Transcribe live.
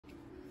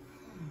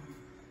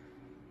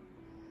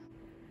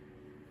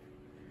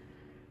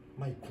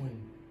My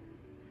queen.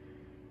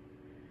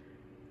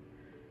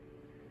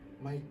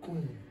 My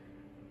queen.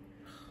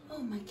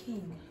 Oh, my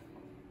king.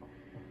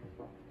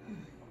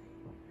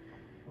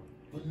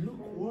 You look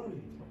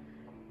worried.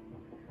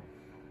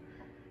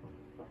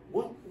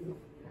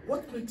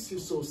 What makes you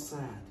so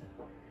sad?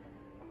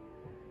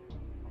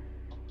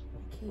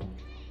 King,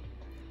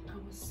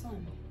 our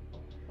son,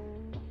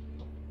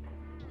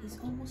 he's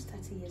almost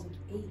 30 years of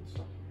age.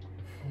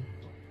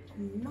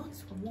 Not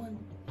one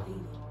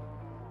lady,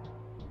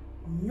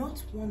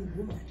 not one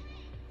woman,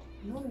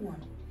 no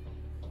one.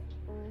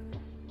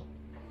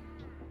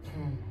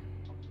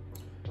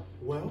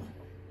 Well,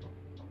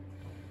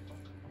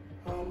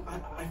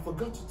 I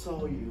forgot to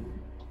tell you,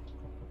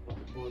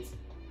 but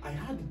I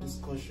had a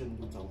discussion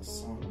with our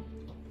son.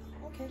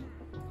 Okay.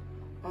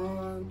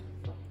 And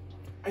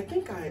I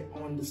think I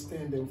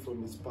understand him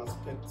from his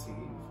perspective,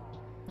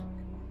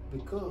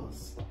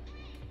 because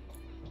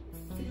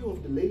few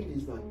of the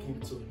ladies that came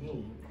to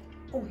him.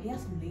 Oh, he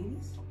has some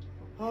ladies?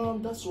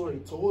 That's what he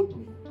told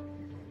me.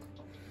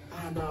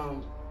 And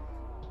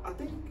I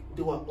think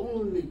they were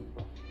only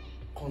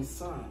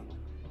concerned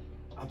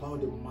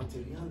about the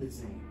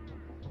materialism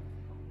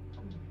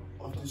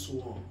of this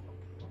world.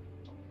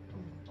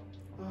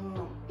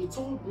 He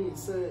told me, he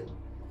said,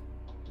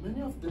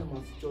 many of them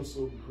are just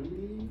so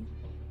greedy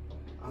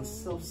and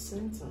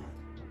self-centered.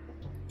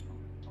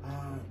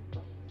 And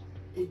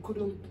he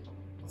couldn't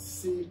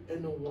see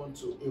anyone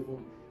to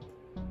even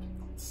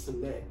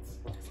select.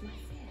 That's not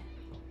fair.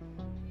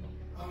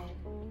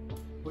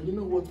 But you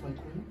know what, my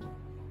queen?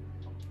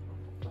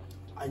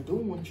 I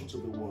don't want you to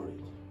be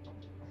worried.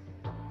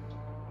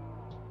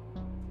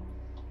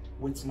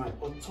 With my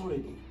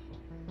authority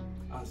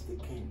as the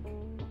king,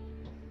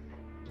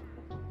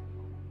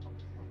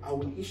 I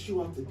will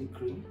issue out a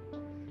decree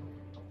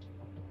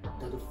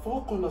that the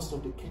four corners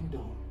of the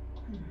kingdom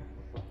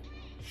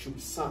should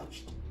be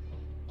searched,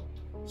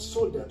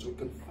 so that we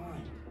can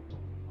find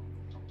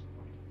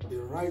the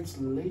right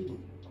lady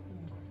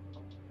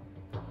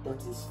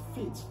that is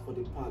fit for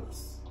the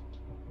palace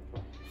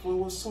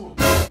for our son.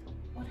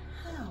 But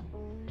how?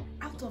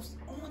 Out of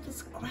all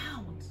this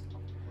crowd,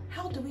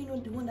 how do we know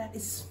the one that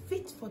is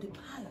fit for the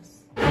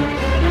palace?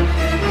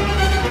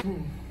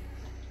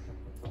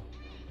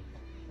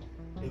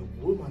 A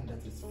woman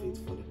that is fit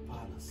for the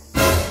palace.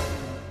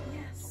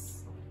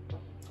 Yes.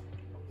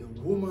 A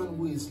woman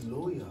who is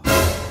loyal.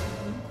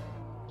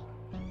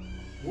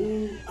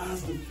 Who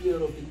has the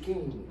fear of the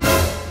king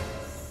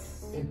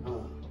in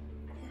her.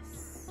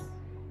 Yes.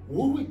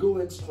 Who will go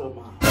extra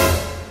mile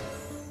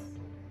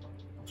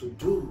to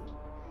do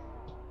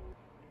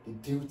the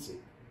duty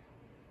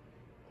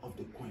of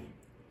the queen.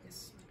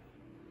 Yes.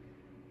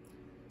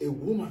 A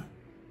woman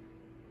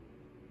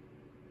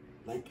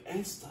like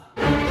Esther.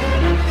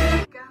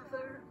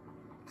 Gather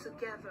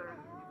together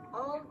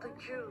all the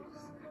Jews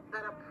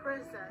that are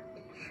present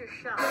in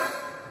Shushan,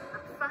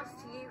 and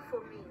fast ye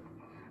for me,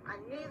 and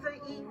neither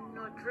eat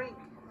nor drink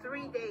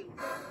 3 days,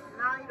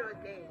 night or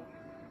day.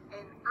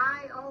 And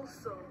I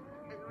also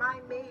and my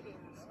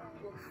maidens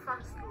will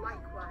fast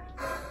likewise.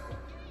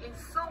 And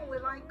so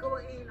will I go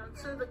in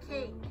unto the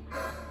king,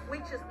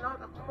 which is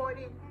not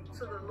according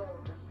to the law.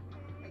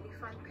 And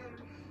if I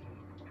perish,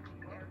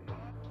 I perish.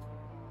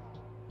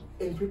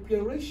 In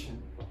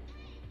preparation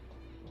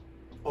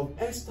of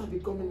Esther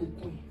becoming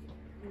a queen,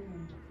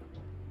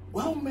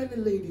 while many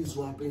ladies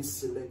were being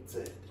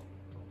selected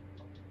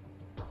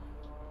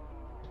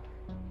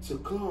to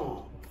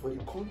come for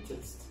the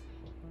contest,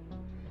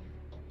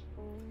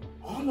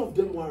 all of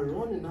them were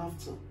running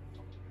after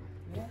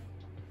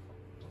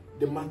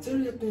the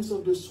material things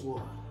of this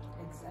world,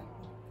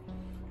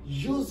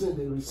 using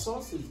the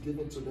resources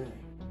given to them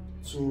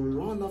to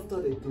run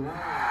after the ground.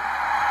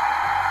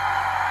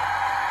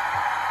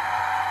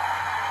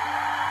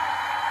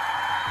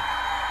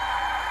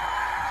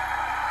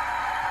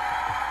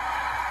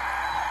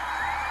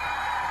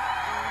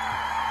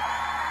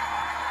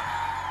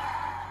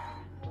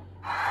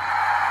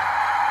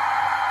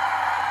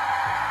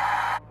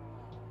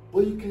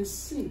 But you can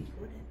see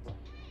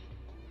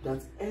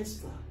that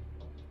Esther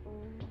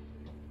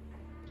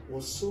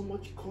was so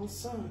much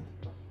concerned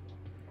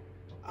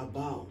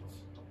about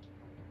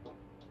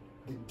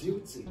the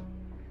duty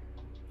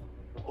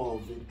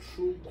of a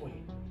true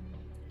queen.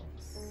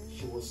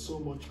 She was so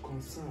much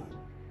concerned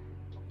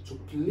to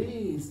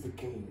please the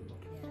king.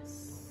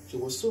 She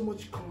was so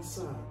much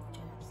concerned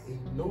in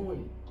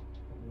knowing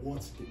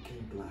what the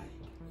king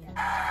liked.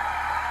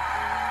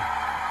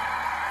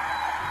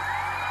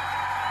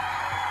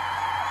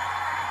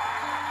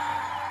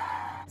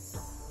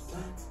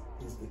 That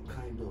is the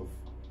kind of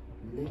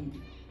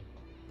lady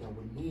that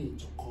we need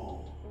to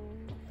call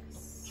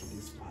to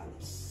this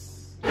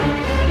palace.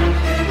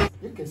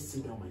 You can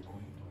sit down, my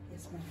queen.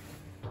 Yes, ma'am.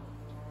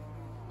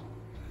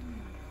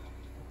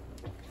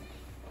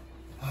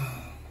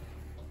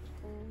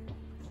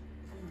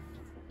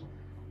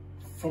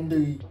 From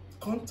the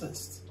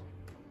contest,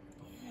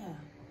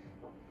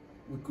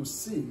 we could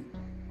see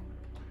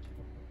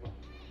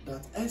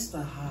that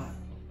Esther had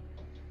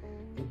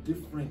a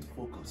different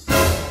focus.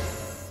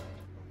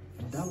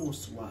 And that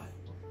was why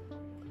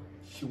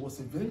she was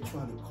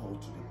eventually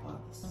called to the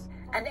palace.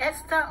 And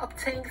Esther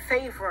obtained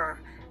favor,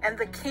 and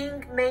the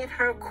king made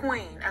her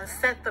queen and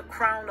set the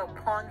crown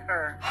upon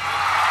her.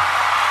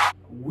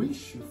 We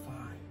should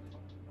find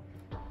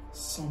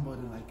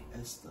somebody like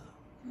Esther.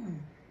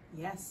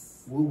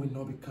 Yes. We will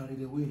not be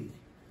carried away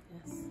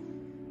Yes.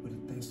 with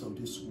the things of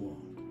this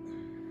world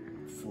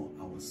for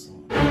our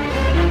son.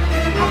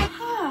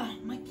 Aha,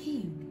 my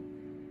king.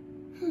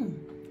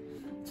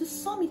 To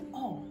sum it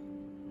all,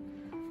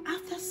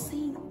 after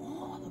saying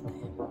all of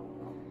them,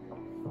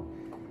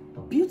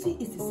 beauty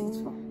is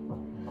deceitful,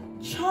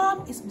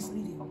 charm is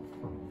misleading,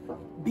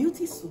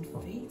 beauty soon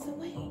fades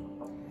away.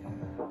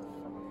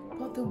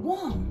 But the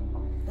one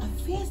that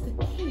fears the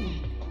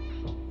king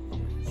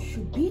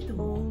should be the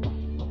one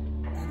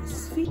that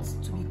is fit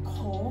to be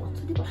called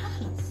to the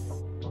palace.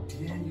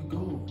 There you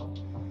go.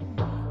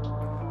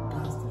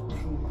 That's the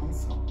true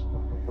answer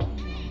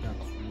that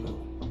will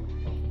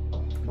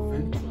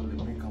eventually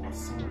make our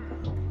son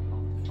happy.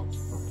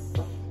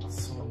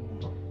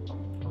 Someone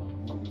who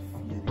will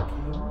fear the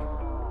king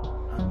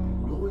and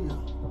be loyal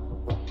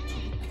to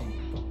the king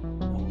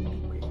all the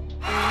way.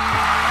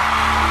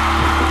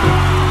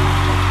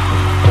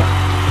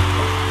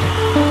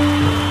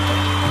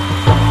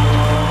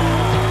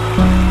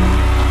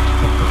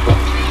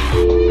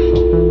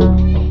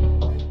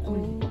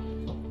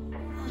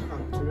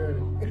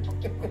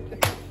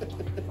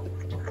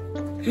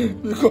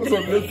 Because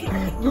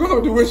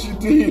of the way she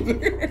did.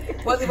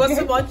 Was it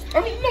too much? I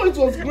mean, no, it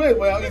was great,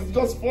 but it's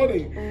just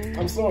funny.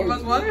 I'm sorry. It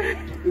was what?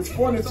 It's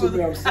funny to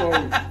me, I'm sorry.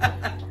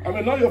 I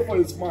mean, not your fault,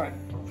 it's mine.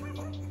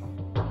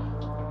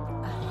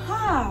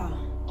 Aha!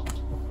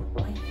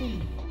 My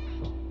king.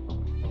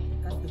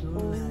 That's the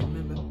only one I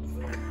remember.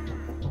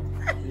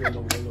 Yeah, no.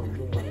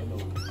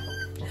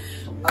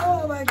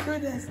 Oh my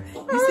goodness.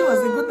 You see, it was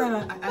a good time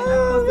I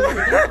caused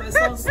that's my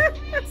son's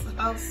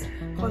house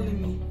calling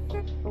me.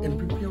 In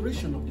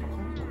preparation of the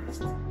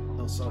conquest.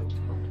 Oh, sorry.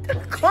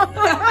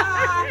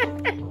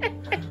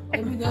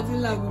 Maybe that's a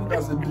lag.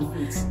 That's a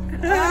defeat.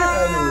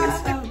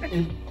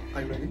 Anyways,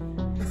 are you ready?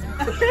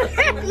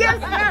 Yes,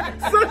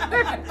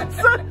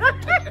 sir.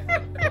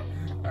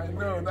 I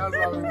know, that's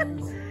how it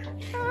is.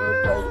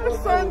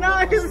 So now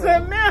he's a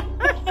man.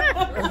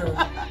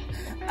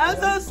 I'm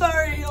so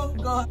sorry, oh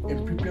God. In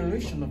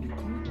preparation of the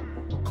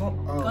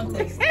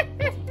Context.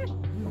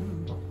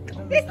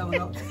 Don't miss that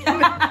one out.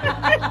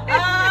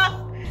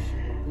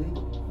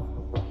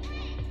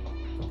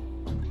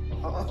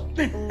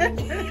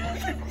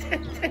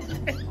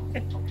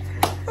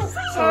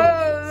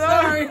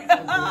 Sorry.